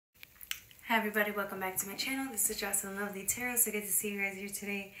Hi everybody, welcome back to my channel. This is Jocelyn Lovely Tarot. So good to see you guys here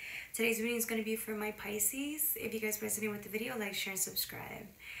today. Today's reading is going to be for my Pisces. If you guys resonate with the video, like, share, and subscribe.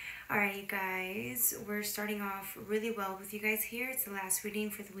 Alright you guys, we're starting off really well with you guys here. It's the last reading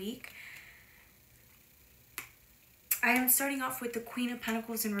for the week. I am starting off with the Queen of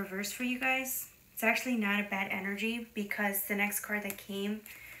Pentacles in reverse for you guys. It's actually not a bad energy because the next card that came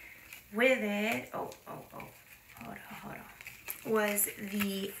with it, hold on, was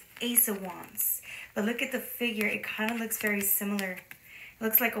the Ace of Wands. But look at the figure. It kind of looks very similar. It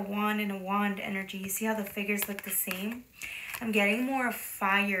looks like a wand and a wand energy. You see how the figures look the same? I'm getting more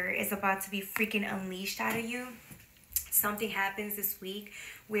fire is about to be freaking unleashed out of you. Something happens this week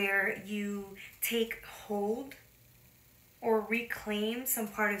where you take hold or reclaim some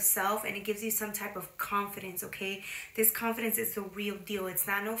part of self, and it gives you some type of confidence, okay? This confidence is the real deal. It's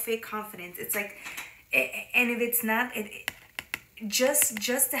not no fake confidence. It's like, and if it's not, just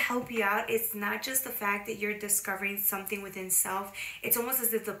to help you out, it's not just the fact that you're discovering something within self. It's almost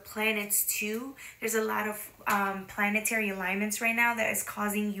as if the planets too, there's a lot of planetary alignments right now that is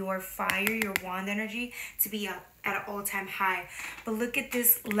causing your fire, your wand energy to be up at an all-time high. But look at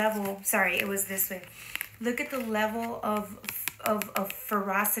this level. Sorry, it was this way. Look at the level of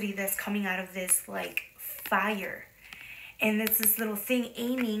ferocity that's coming out of this, like, fire. And it's this little thing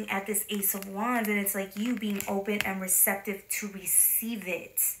aiming at this Ace of Wands, and it's like you being open and receptive to receive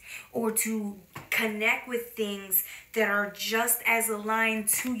it or to connect with things that are just as aligned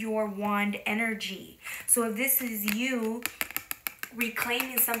to your wand energy. So if this is you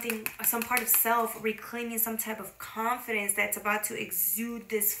reclaiming something, some part of self, reclaiming some type of confidence that's about to exude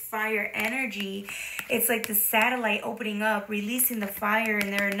this fire energy, it's like the satellite opening up, releasing the fire,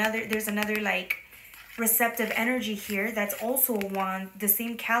 and there's another like receptive energy here that's also a wand, the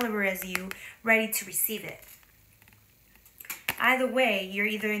same caliber as you, ready to receive it. Either way, you're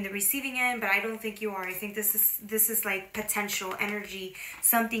either in the receiving end, but I don't think you are. I think this is like potential energy,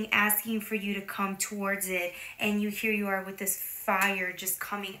 something asking for you to come towards it, and here you are with this fire just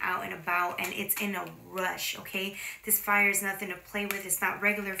coming out and about, and it's in a rush, okay? This fire is nothing to play with. It's not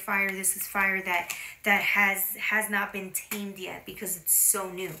regular fire. This is fire that has not been tamed yet because it's so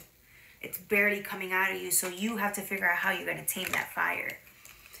new. It's barely coming out of you, so you have to figure out how you're going to tame that fire.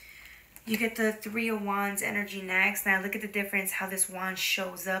 You get the Three of Wands energy next. Now look at the difference, how this wand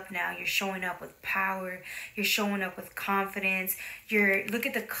shows up now. You're showing up with power. You're showing up with confidence. Look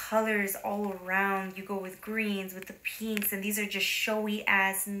at the colors all around. You go with greens, with the pinks, and these are just showy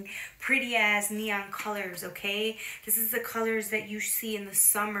ass and pretty ass neon colors, okay? This is the colors that you see in the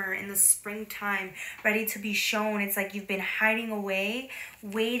summer, in the springtime, ready to be shown. It's like you've been hiding away,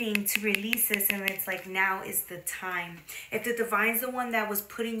 waiting to release this, and it's like now is the time. If the Divine's the one that was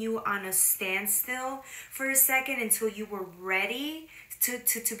putting you on a standstill for a second until you were ready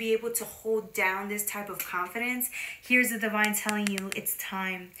to be able to hold down this type of confidence, here's the Divine telling you it's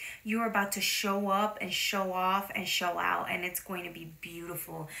time. You're about to show up and show off and show out, and it's going to be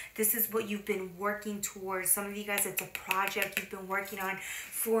beautiful. This is what you've been working towards. Some of you guys, it's a project you've been working on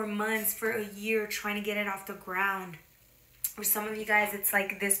for months, for a year, trying to get it off the ground. For some of you guys, it's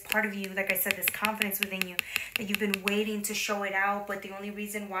like this part of you, like I said, this confidence within you that you've been waiting to show it out, but the only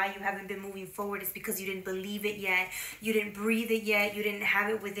reason why you haven't been moving forward is because you didn't believe it yet. You didn't breathe it yet. You didn't have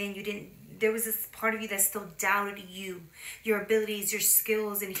it within. There was this part of you that still doubted you, your abilities, your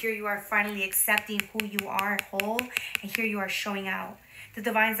skills, and here you are finally accepting who you are whole, and here you are showing out. The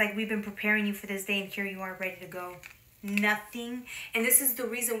Divine's like, we've been preparing you for this day, and here you are ready to go. Nothing, and this is the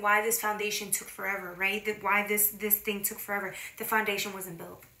reason why this foundation took forever, right? Why this thing took forever. The foundation wasn't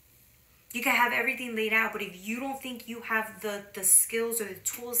built. You can have everything laid out, but if you don't think you have the skills or the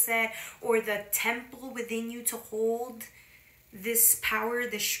tool set or the temple within you to hold this power,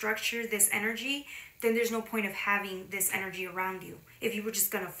 this structure, this energy, then there's no point of having this energy around you if you were just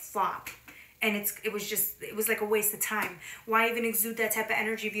gonna flop. And it was like a waste of time. Why even exude that type of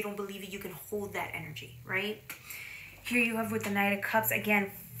energy if you don't believe it, you can hold that energy, right? Here you have with the Knight of Cups, again,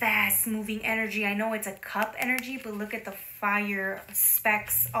 fast moving energy. I know it's a cup energy, but look at the fire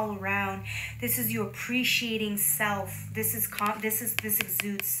specks all around. This is you appreciating self. This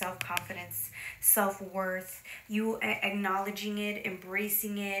exudes self-confidence, self-worth. You acknowledging it,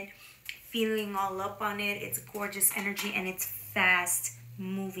 embracing it, feeling all up on it. It's gorgeous energy, and it's fast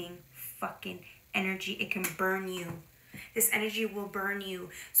moving fucking energy. It can burn you. This energy will burn you.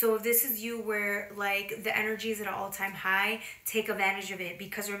 So if this is you where like the energy is at an all-time high, take advantage of it,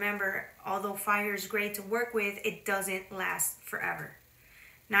 because remember, although fire is great to work with, it doesn't last forever.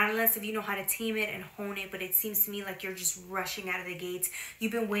 Not unless if you know how to tame it and hone it, but it seems to me like you're just rushing out of the gates.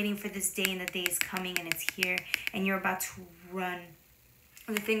 You've been waiting for this day, and the day is coming, and it's here, and you're about to run.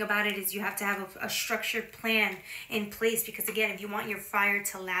 And the thing about it is you have to have a structured plan in place, because again, if you want your fire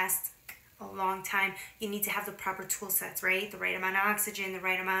to last a long time, you need to have the proper tool sets, right? The right amount of oxygen, the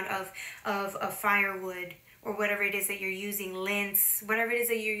right amount of firewood, or whatever it is that you're using, lints, whatever it is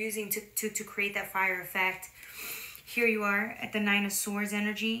that you're using to create that fire effect. Here you are at the Nine of Swords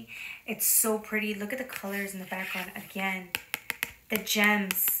energy. It's so pretty. Look at the colors in the background. Again, the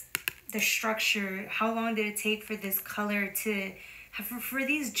gems, the structure. How long did it take for this color to, for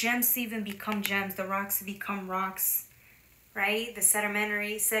these gems to even become gems, the rocks to become rocks, right? The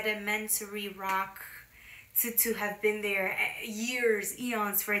sedimentary rock to have been there years,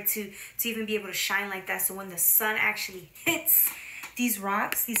 eons, for it to even be able to shine like that. So when the sun actually hits these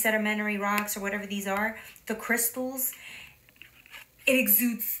rocks, these sedimentary rocks, or whatever these are, the crystals, it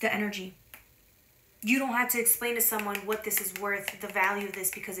exudes the energy. You don't have to explain to someone what this is worth, the value of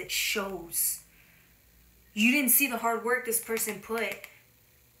this, because it shows. You didn't see the hard work this person put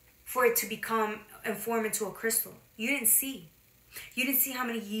for it to become and form into a crystal. You didn't see. You didn't see how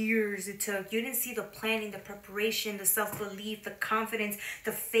many years it took. You didn't see the planning, the preparation, the self-belief, the confidence,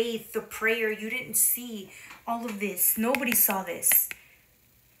 the faith, the prayer. You didn't see all of this. Nobody saw this.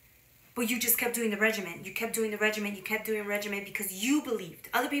 But you just kept doing the regimen. You kept doing the regimen. You kept doing regimen because you believed.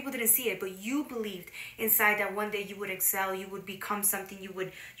 Other people didn't see it, but you believed inside that one day you would excel. You would become something. You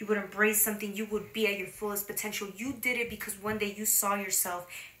would embrace something. You would be at your fullest potential. You did it because one day you saw yourself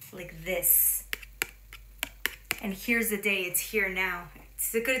like this. And here's the day. It's here now.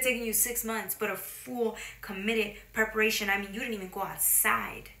 It could have taken you 6 months, but a full committed preparation. I mean, you didn't even go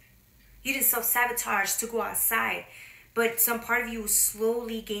outside. You didn't self-sabotage to go outside. But some part of you is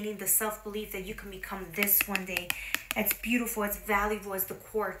slowly gaining the self-belief that you can become this one day. It's beautiful. It's valuable as the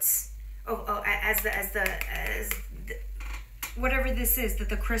quartz. As whatever this is,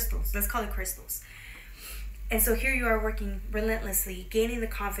 the crystals. Let's call it crystals. And so here you are working relentlessly, gaining the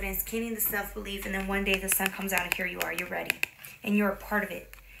confidence, gaining the self-belief, and then one day the sun comes out and here you are, you're ready. And you're a part of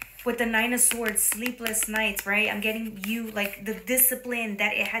it. With the Nine of Swords, sleepless nights, right? I'm getting you, like, the discipline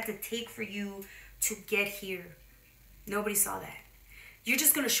that it had to take for you to get here. Nobody saw that. You're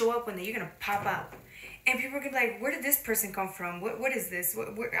just going to show up one day. You're going to pop out. And people are going to be like, where did this person come from? What is this?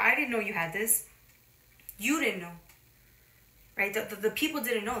 I didn't know you had this. You didn't know. Right? The people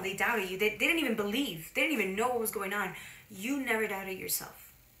didn't know. They doubted you. They didn't even believe. They didn't even know what was going on. You never doubted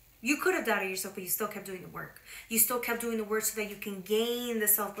yourself. You could have doubted yourself, but you still kept doing the work. You still kept doing the work so that you can gain the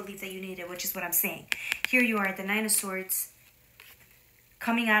self-belief that you needed, which is what I'm saying. Here you are at the Nine of Swords,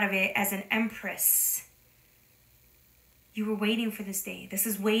 coming out of it as an Empress. You were waiting for this day. This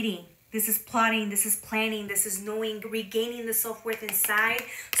is waiting. This is plotting. This is planning. This is knowing, regaining the self-worth inside,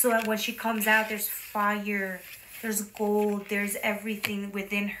 so that when she comes out, there's fire. There's gold. There's everything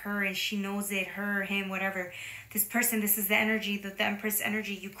within her, and she knows it. Her, him, whatever. This person, this is the energy, the Empress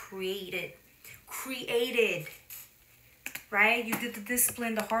energy you created. Right? You did the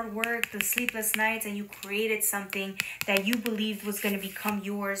discipline, the hard work, the sleepless nights, and you created something that you believed was going to become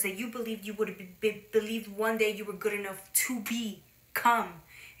yours, that you believed you would believed one day you were good enough to become.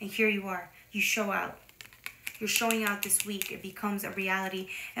 And here you are. You show out. You're showing out this week. It becomes a reality.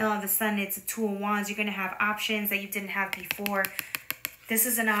 And all of a sudden, it's a Two of Wands. You're going to have options that you didn't have before. This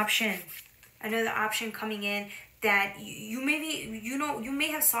is an option. Another option coming in that you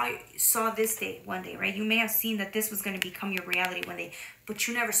may have saw this day one day, right? You may have seen that this was going to become your reality one day, but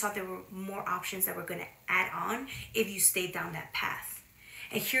you never saw there were more options that were going to add on if you stayed down that path.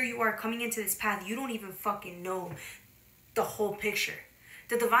 And here you are coming into this path. You don't even fucking know the whole picture.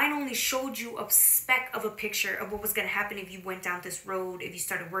 The divine only showed you a speck of a picture of what was going to happen if you went down this road, if you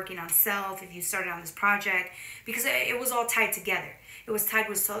started working on self, if you started on this project, because it was all tied together. It was tied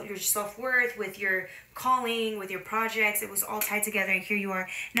with your self-worth, with your calling, with your projects. It was all tied together, and here you are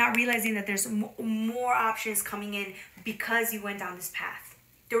not realizing that there's more options coming in because you went down this path.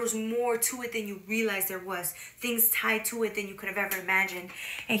 There was more to it than you realized there was. Things tied to it than you could have ever imagined.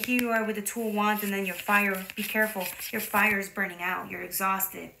 And here you are with the Two of Wands, and then your fire. Be careful. Your fire is burning out. You're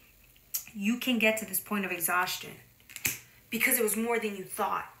exhausted. You can get to this point of exhaustion because it was more than you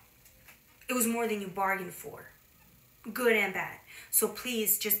thought. It was more than you bargained for. Good and bad. So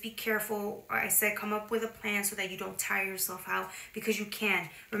please just be careful. I said come up with a plan so that you don't tire yourself out, because you can.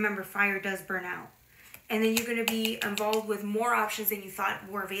 Remember, fire does burn out. And then you're going to be involved with more options than you thought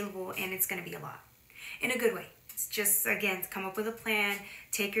were available, and it's going to be a lot. In a good way. It's just, again, come up with a plan,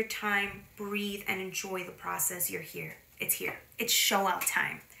 take your time, breathe, and enjoy the process. You're here. It's here. It's show out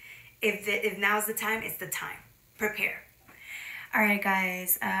time. If now's the time, it's the time. Prepare. All right,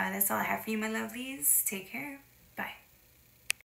 guys. That's all I have for you, my lovelies. Take care.